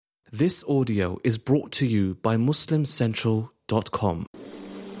This audio is brought to you by MuslimCentral.com.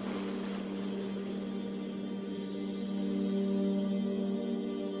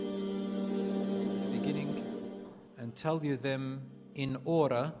 Beginning and tell you them in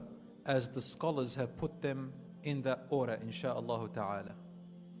order as the scholars have put them in that order, insha'Allah ta'ala.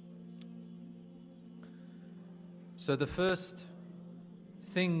 So the first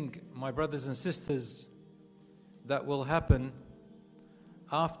thing, my brothers and sisters, that will happen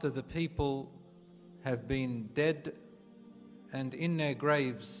after the people have been dead and in their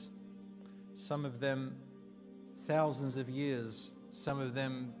graves, some of them thousands of years, some of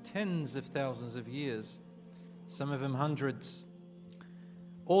them tens of thousands of years, some of them hundreds,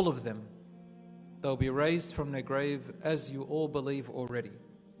 all of them, they'll be raised from their grave as you all believe already.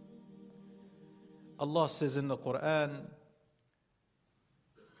 Allah says in the Quran,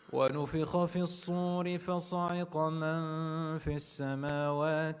 وَنُفِخَ فِي الصُّورِ فَصَعِقَ مَنْ فِي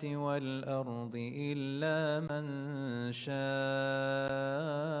السَّمَاوَاتِ وَالْأَرْضِ إِلَّا مَنْ شَاءَ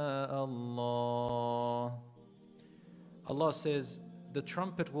اللَّهُ. Allah says, the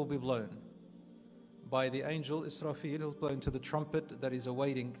trumpet will be blown by the angel Israfil, who will blow into the trumpet that is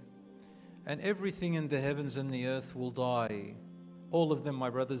awaiting, and everything in the heavens and the earth will die. All of them, my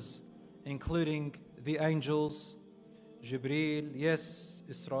brothers, including the angels, Jibreel, yes,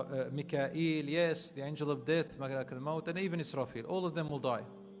 Mikael, yes, the angel of death, Malak al-Maut, and even Israfil. All of them will die,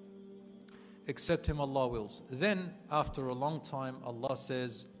 except him Allah wills. Then, after a long time, Allah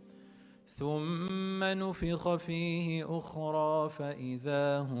says, ثُمَّ نُفِخَ فِيهِ أُخْرَى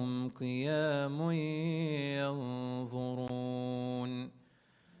فَإِذَا هُمْ قِيَامٌ يَنظُرُونَ.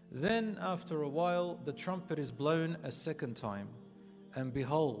 Then, after a while, the trumpet is blown a second time, and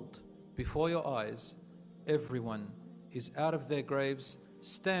behold, before your eyes, everyone is out of their graves,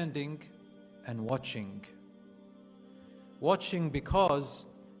 standing and watching. Watching because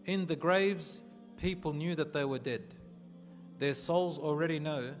in the graves, people knew that they were dead. Their souls already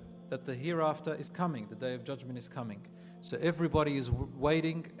know that the hereafter is coming, the day of judgment is coming. So everybody is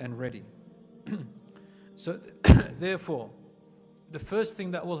waiting and ready. So therefore, the first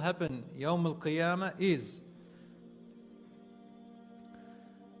thing that will happen, Yawm al-Qiyamah, is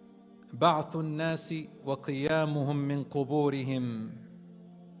بَعْثُ النَّاسِ وَقِيَامُهُمْ مِنْ قُبُورِهِمْ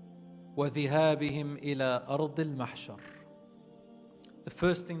وَذِهَابِهِمْ إِلَىٰ أَرْضِ الْمَحْشَرِ. The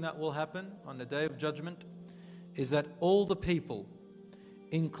first thing that will happen on the Day of Judgment is that all the people,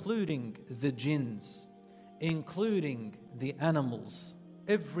 including the jinns, including the animals,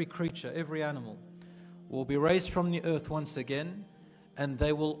 every creature, every animal, will be raised from the earth once again, and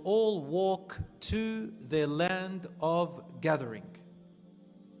they will all walk to their land of gathering.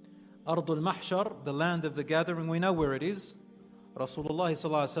 Ardul Mahshar, the land of the gathering, we know where it is. Rasulullah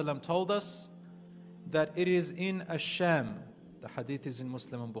ﷺ told us that it is in Ash-Sham. The hadith is in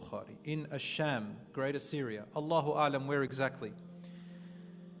Muslim and Bukhari. In Ash-Sham, Greater Syria. Allahu A'lam where exactly.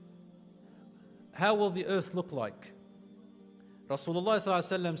 How will the earth look like? Rasulullah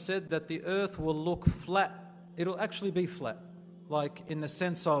ﷺ said that the earth will look flat. It'll actually be flat. Like in the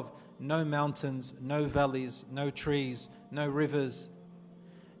sense of no mountains, no valleys, no trees, no rivers.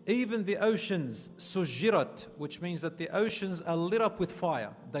 Even the oceans, sujirat, which means that the oceans are lit up with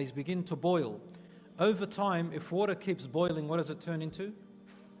fire. They begin to boil. Over time, if water keeps boiling, what does it turn into?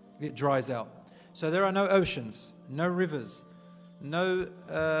 It dries out. So there are no oceans, no rivers, no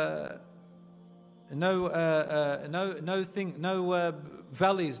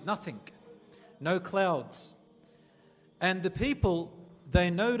valleys, nothing, no clouds. And the people,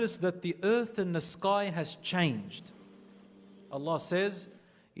 they notice that the earth and the sky has changed. Allah says,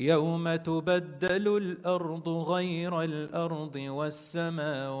 يَوْمَ تُبَدَّلُ الْأَرْضُ غَيْرَ الْأَرْضِ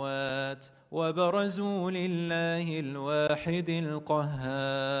وَالسَّمَاوَاتِ وَبَرَزُوا لِلَّهِ الْوَاحِدِ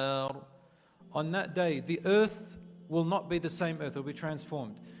الْقَهَّارِ. On that day, the earth will not be the same earth, it will be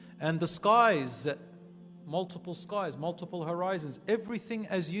transformed. And the skies, multiple horizons, everything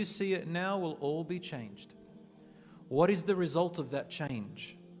as you see it now will all be changed. What is the result of that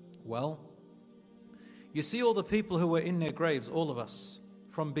change? Well, you see all the people who were in their graves, all of us,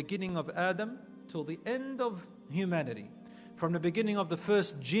 from beginning of Adam till the end of humanity, from the beginning of the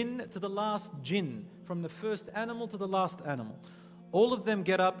first jinn to the last jinn, from the first animal to the last animal. All of them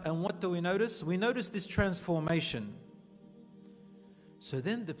get up, and what do we notice? We notice this transformation. So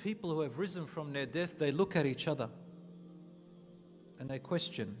then the people who have risen from their death, they look at each other and they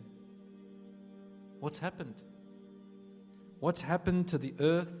question, what's happened? What's happened to the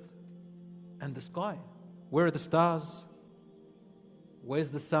earth and the sky? Where are the stars? Where's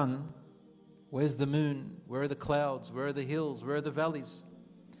the sun? Where's the moon? Where are the clouds? Where are the hills? Where are the valleys?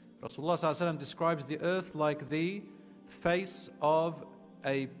 Rasulullah ﷺ describes the earth like the face of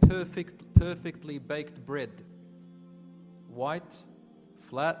a perfectly baked bread. White,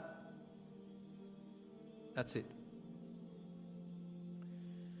 flat, that's it.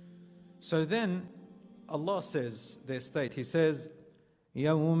 So then Allah says, their state, He says,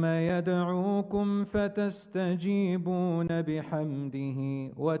 يوم يدعوكم فتستجيبون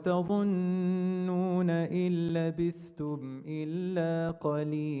بحمده وتظنون إن لبثتم إلا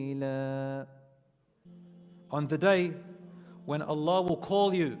قليلا. On the day when Allah will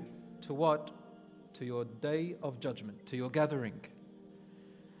call you to what? To your day of judgment, to your gathering.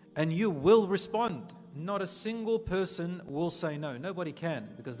 And you will respond. Not a single person will say no. Nobody can,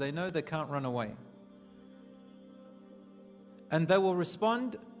 because they know they can't run away. And they will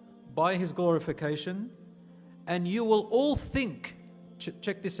respond by His glorification. And you will all think,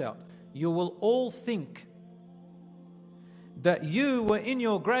 check this out, you will all think that you were in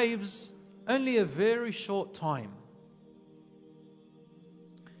your graves only a very short time.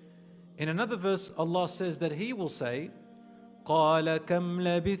 In another verse, Allah says that He will say, قَالَ كَمْ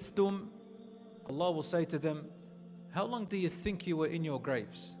لَبِثْتُمْ. Allah will say to them, how long do you think you were in your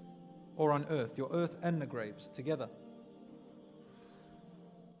graves? Or on earth, your earth and the graves together.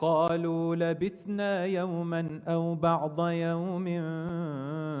 قالوا لبثنا يوما أو بعض يوم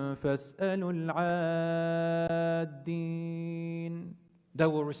فاسألوا العادين. They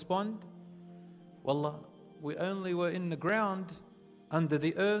will respond, Wallah, we only were in the ground, under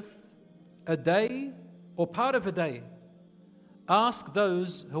the earth, a day or part of a day. Ask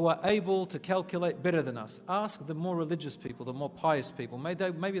those who are able to calculate better than us. Ask the more religious people, the more pious people.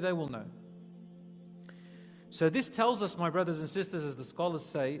 Maybe they will know. So this tells us, my brothers and sisters, as the scholars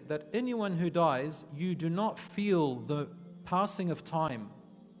say, that anyone who dies, you do not feel the passing of time.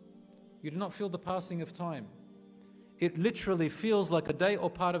 You do not feel the passing of time. It literally feels like a day or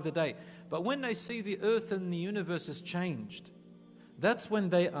part of the day. But when they see the earth and the universe has changed, that's when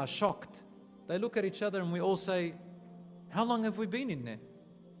they are shocked. They look at each other and we all say, how long have we been in there?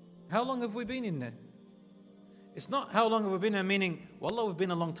 How long have we been in there? It's not how long have we been there, meaning, Wallah, we've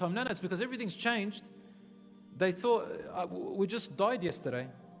been a long time. No, it's because everything's changed. They thought, we just died yesterday.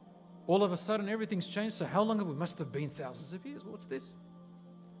 All of a sudden, everything's changed. So how long have we? Must have been thousands of years. What's this?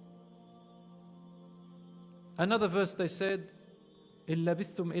 Another verse they said, إِلَّا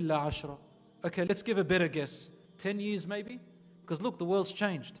بِثُّمْ إِلَّا عَشْرًا. Okay, let's give a better guess. 10 years maybe? Because look, the world's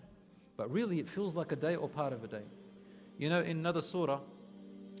changed. But really, it feels like a day or part of a day. You know, in another surah,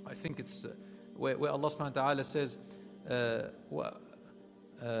 I think it's where Allah subhanahu wa ta'ala says,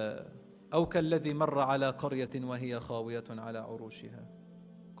 أو كالذي مر على قرية وهي خاوية على عروشها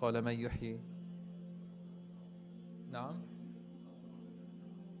قال من يحيي. نعم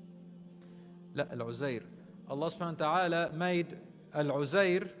لا العزير. Allah subhanahu wa ta'ala made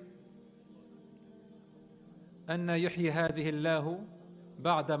العزير أن يحيي هذه الله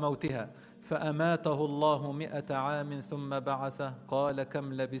بعد موتها فأماته الله 100 عام ثم بعثه قال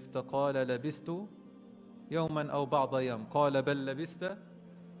كم لبثت قال لبثت يوما أو بعض يوم قال بل لبثت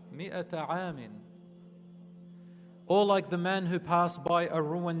 100 عام. Or like the man who passed by a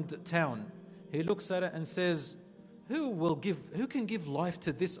ruined town. He looks at it and says, who can give life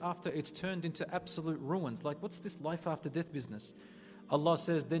to this after it's turned into absolute ruins? Like, what's this life after death business? Allah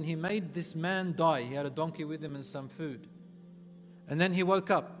says, then He made this man die. He had a donkey with him and some food. And then he woke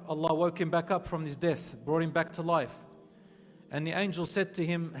up. Allah woke him back up from his death, brought him back to life. And the angel said to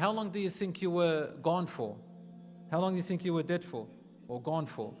him, how long do you think you were gone for? How long do you think you were dead for? Or gone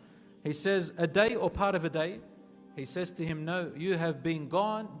for? He says, a day or part of a day. He says to him, no, you have been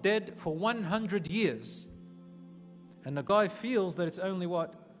gone, dead for 100 years. And the guy feels that it's only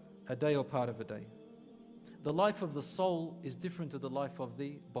what? A day or part of a day. The life of the soul is different to the life of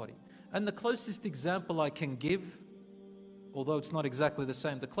the body. And the closest example I can give, although it's not exactly the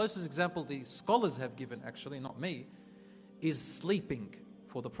same, the closest example the scholars have given, actually, not me, is sleeping.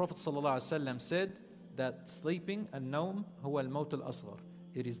 For the Prophet ﷺ said that sleeping, an-nawm huwa al-maut al-asghar.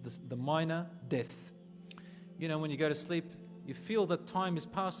 It is the minor death. You know, when you go to sleep, you feel that time is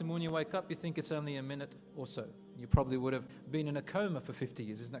passing. When you wake up, you think it's only a minute or so. You probably would have been in a coma for 50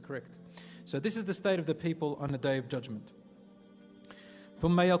 years, isn't that correct? So this is the state of the people on the Day of Judgment.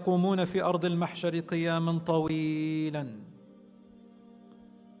 ثُمَّ يَقُومُونَ فِي أَرْضِ الْمَحْشَرِ قِيَامًا طَوِيلًا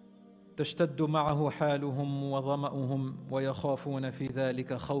تشتد معه حالهم وظمأهم ويخافون في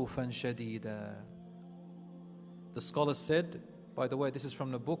ذلك خوفا شديدا. The scholars said, by the way, this is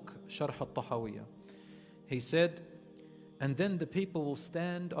from the book Sharh al-Tahawiyah. He said, and then the people will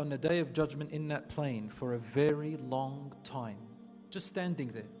stand on the Day of Judgment in that plain for a very long time, just standing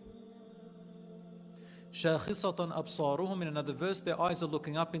there. شاخصة أبصارهم. In another verse, their eyes are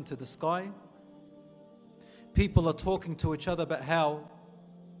looking up into the sky. People are talking to each other about how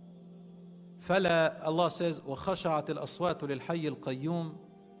Allah says, وَخَشَعَتِ الْأَصْوَاتُ لِلْحَيِّ الْقَيُّومِ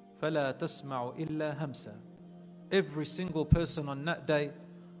فَلَا تَسْمَعُ إِلَّا هَمْسًا. Every single person on that day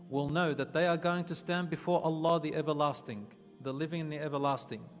will know that they are going to stand before Allah the everlasting, the living and the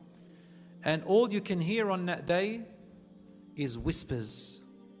everlasting. And all you can hear on that day is whispers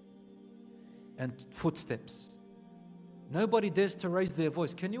and footsteps. Nobody dares to raise their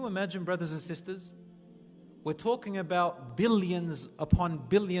voice. Can you imagine, brothers and sisters? We're talking about billions upon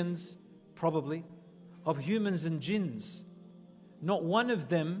billions, probably, of humans and jinns. Not one of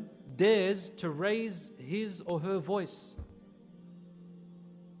them dares to raise his or her voice.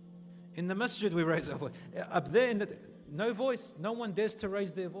 In the masjid we raise our voice. Up there, no voice. No one dares to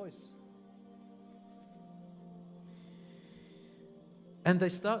raise their voice. And they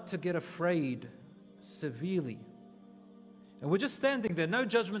start to get afraid severely. And we're just standing there. No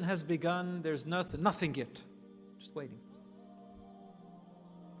judgment has begun. There's nothing yet. Just waiting.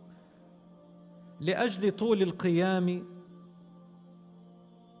 لأجل طول القيام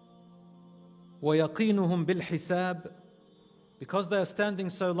ويقينهم بالحساب, because they are standing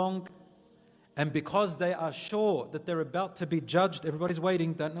so long and because they are sure that they're about to be judged. Everybody's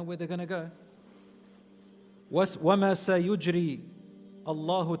waiting, don't know where they're going to go. وَمَا سَيُجْرِي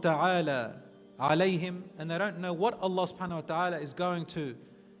اللَّهُ تَعَالَى عَلَيْهِمْ, and they don't know what Allah subhanahu wa ta'ala is going to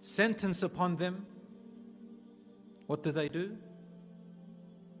sentence upon them. What do?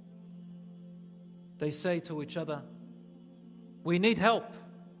 They say to each other, we need help,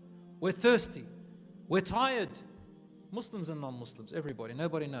 we're thirsty, we're tired. Muslims and non-Muslims, everybody,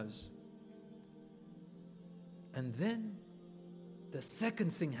 nobody knows. And then the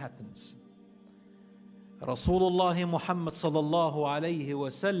second thing happens. Rasulullah Muhammad sallallahu alayhi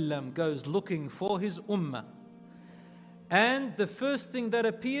wasallam goes looking for his ummah. And the first thing that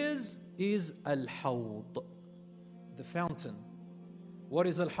appears is Al-Hawd, the fountain. What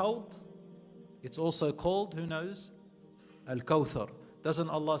is Al-Hawd? It's also called, who knows? Al-Kawthar. Doesn't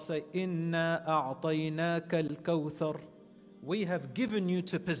Allah say, Inna a'tainaka al-Kawthar? We have given you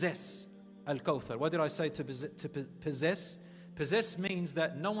to possess Al-Kawthar. What did I say to possess? Possess means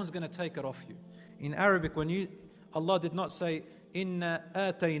that no one's going to take it off you. In Arabic, Allah did not say, Inna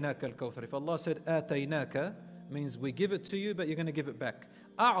ataynaka al-Kawthar. If Allah said ataynaka, means we give it to you, but you're going to give it back.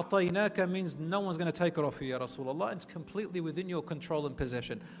 A'taynaka means no one's going to take it off you, Ya Rasulullah. It's completely within your control and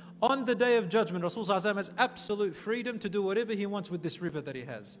possession. On the day of judgment, Rasulullah has absolute freedom to do whatever he wants with this river that he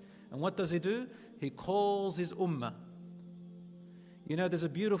has. And what does he do? He calls his ummah. You know, there's a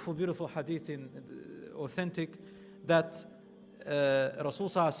beautiful, beautiful hadith authentic that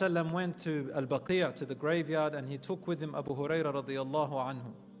Rasulullah went to Al-Baqi', to the graveyard, and he took with him Abu Hurairah radiyallahu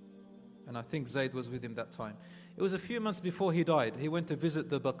anhu. And I think Zayd was with him that time. It was a few months before he died. He went to visit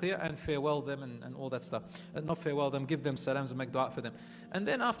the Baqi' and farewell them and all that stuff. Not farewell them, give them salams and make dua for them. And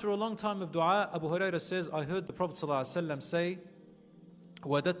then after a long time of dua, Abu Hurairah says, I heard the Prophet ﷺ say,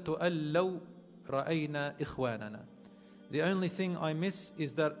 وَدَدْتُ أَلَّوْ رَأَيْنَا إِخْوَانَنَا. The only thing I miss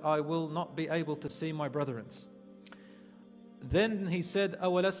is that I will not be able to see my brethrens. Then he said,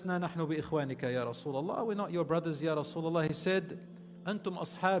 أَوَلَسْنَا نَحْنُ بِإِخْوَانِكَ يَا رَسُولَ اللَّهِ. We're not your brothers, Ya Rasulullah. He said, أَنْتُمْ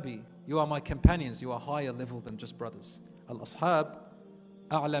أَصْحَابِي. You are my companions. You are higher level than just brothers. Al-Ashab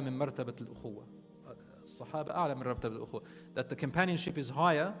أعلى من مرتبة الأخوة. الصحابة أعلى من مرتبة الأخوة. That the companionship is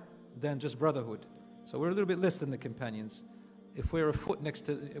higher than just brotherhood. So we're a little bit less than the companions. If we're a foot next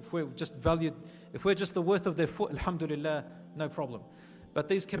to, if we're just valued, if we're just the worth of their foot, alhamdulillah, no problem. But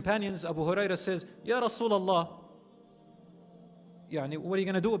these companions, Abu Hurairah says, Ya Rasulullah, yani, what are you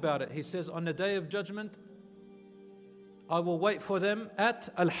going to do about it? He says, on the day of judgment, I will wait for them at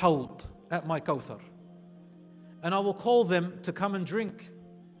Al-Hawd, at my Kawthar. And I will call them to come and drink.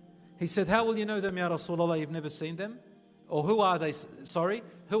 He said, how will you know them, Ya Rasulullah? You've never seen them? Or who are they? Sorry,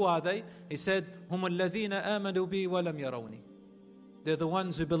 who are they? He said, هُمُ الَّذِينَ آمَنُوا بِي وَلَمْ يَرَوْنِي. They're the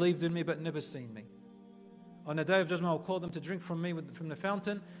ones who believed in me but never seen me. On the day of judgment, I will call them to drink from me, from the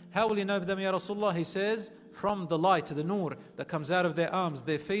fountain. How will you know them, Ya Rasulullah? He says, from the light, the nur that comes out of their arms,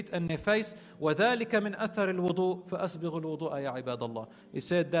 their feet and their face. وَذَلِكَ مِنْ أَثَرِ الْوُضُوءِ فَأَسْبِغُ الْوُضُوءَ يَا عِبَادَ اللَّهِ. He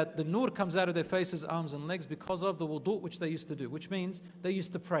said that the nur comes out of their faces, arms and legs because of the wudu which they used to do, which means they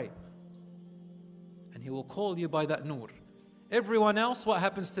used to pray. And he will call you by that nur. Everyone else, what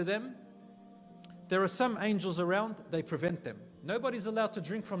happens to them? There are some angels around, they prevent them. Nobody's allowed to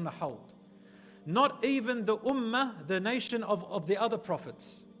drink from the Hawd. Not even the ummah, the nation of the other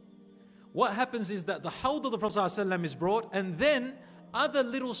prophets. What happens is that the Hawd of the Prophet ﷺ is brought, and then other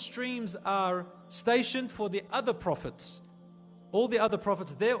little streams are stationed for the other prophets. All the other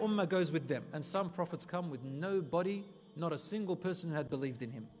prophets, their ummah goes with them. And some prophets come with nobody, not a single person who had believed in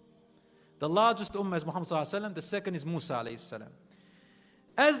him. The largest ummah is Muhammad ﷺ, the second is Musa ﷺ.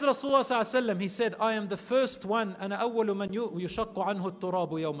 As Rasulullah ﷺ, he said, I am the first one, أنا أول من يشق عنه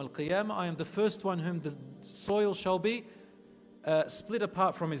التراب يوم القيامة. I am the first one whom the soil shall be split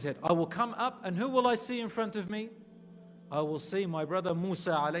apart from his head. I will come up, and who will I see in front of me? I will see my brother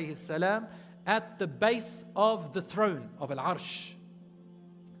Musa alayhi salam at the base of the throne of Al-Arsh.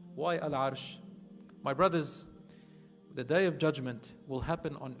 Why Al-Arsh? My brothers, the day of judgment will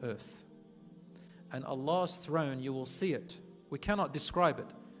happen on earth. And Allah's throne, you will see it. We cannot describe it.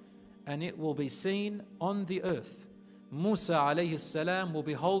 And it will be seen on the earth. Musa alayhi salam will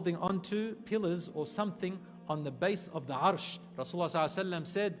be holding onto pillars or something on the base of the Arsh. Rasulullah sallallahu alayhi wa sallam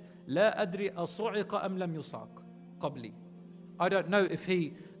said, لا أدري أصعق أم لم يصعق قبلي. I don't know if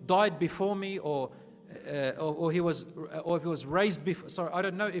he died before me or if he was raised before. Sorry, I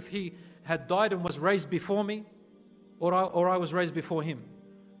don't know if he had died and was raised before me, or I was raised before him.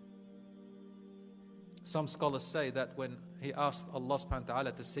 Some scholars say that when he asked Allah subhanahu wa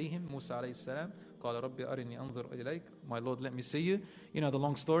ta'ala to see him, Musa alayhi salam, قال ربي أرني أنظر إليك, my Lord, let me see you. You know the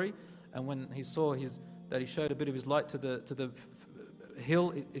long story. And when he saw that he showed a bit of his light to the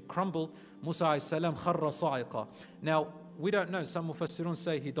hill, it crumbled. Musa alayhi salam خر صاعقا. Now we don't know. Some mufassirun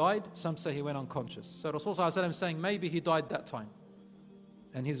say he died. Some say he went unconscious. So Rasulullah sallallahu alaihi wasallam is saying maybe he died that time,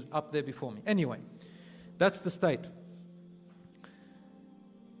 and he's up there before me. Anyway, that's the state.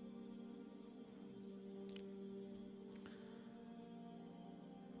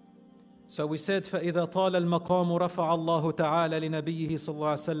 So we said, فَإِذَا طَالَ الْمَقَامُ رَفَعَ اللَّهُ تَعَالَى لِنَبِيِّهِ صلى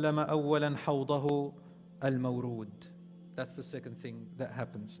الله عليه وسلم أولا حوضه المورود. That's the second thing that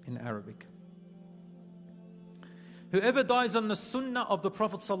happens in Arabic. Whoever dies on the sunnah of the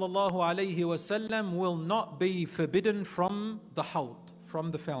Prophet sallallahu alaihi wasallam will not be forbidden from the hawd,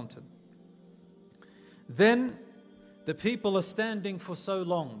 from the fountain. Then the people are standing for so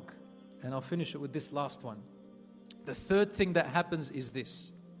long, and I'll finish it with this last one. The third thing that happens is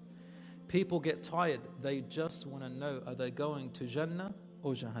this. People get tired. They just want to know, are they going to Jannah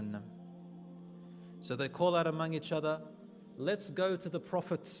or Jahannam? So they call out among each other, let's go to the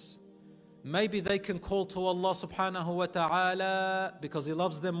prophets. Maybe they can call to Allah subhanahu wa ta'ala, because He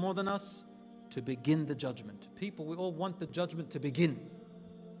loves them more than us, to begin the judgment. People, we all want the judgment to begin.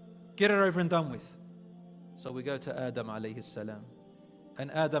 Get it over and done with. So we go to Adam alayhi salam.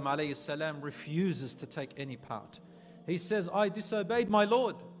 And Adam alayhi salam refuses to take any part. He says, I disobeyed my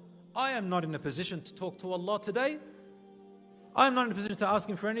Lord. I am not in a position to talk to Allah today. I am not in a position to ask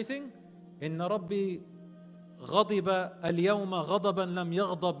Him for anything. Inna Rabbi غضب اليوم غضبا لم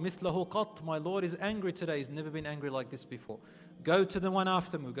يغضب مثله قط. My Lord is angry today. He's never been angry like this before. Go to the one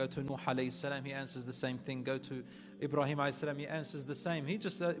after him. Go to Nuh alayhi salam. He answers the same thing. Go to Ibrahim alayhi salam. He answers the same.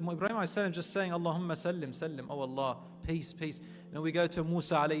 Ibrahim alayhi salam just saying, Allahumma sallim, sallim. Oh Allah, peace, peace. Then we go to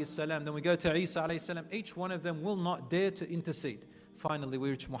Musa alayhi salam. Then we go to Isa alayhi salam. Each one of them will not dare to intercede. Finally,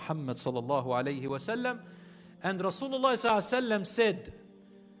 we reach Muhammad sallallahu alayhi wa sallam. And Rasulullah sallallahu alayhi wa sallam said,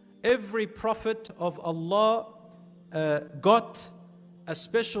 every prophet of Allah got a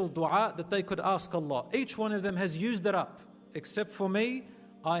special dua that they could ask Allah. Each one of them has used it up. Except for me,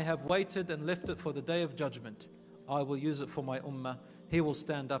 I have waited and left it for the day of judgment. I will use it for my ummah. He will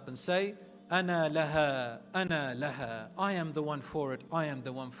stand up and say, Ana laha, ana laha. I am the one for it, I am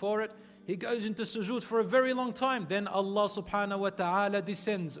the one for it. He goes into sujood for a very long time. Then Allah subhanahu wa ta'ala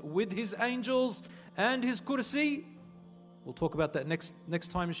descends with His angels and His kursi. We'll talk about that next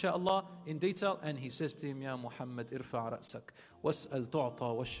time inshaAllah in detail. And He says to him, Ya Muhammad, irfa' ra'sak, was'al tu'ta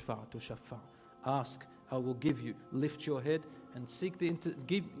washfa' tushaffa'. Ask, I will give you. Lift your head and seek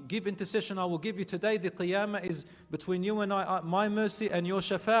give intercession. I will give you. Today the qiyamah is between you and I, my mercy and your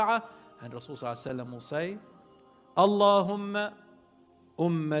shafa'ah. And Rasul sallallahu alaihi wasallam will say, Allahumma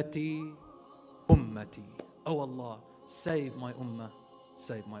ummati ummati. Oh Allah, save my ummah,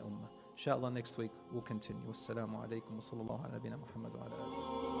 save my ummah. Inshallah next week we'll continue. Wassalamu alaikum wa sallallahu ala nabina Muhammad wa ala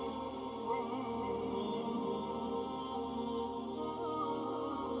alihi.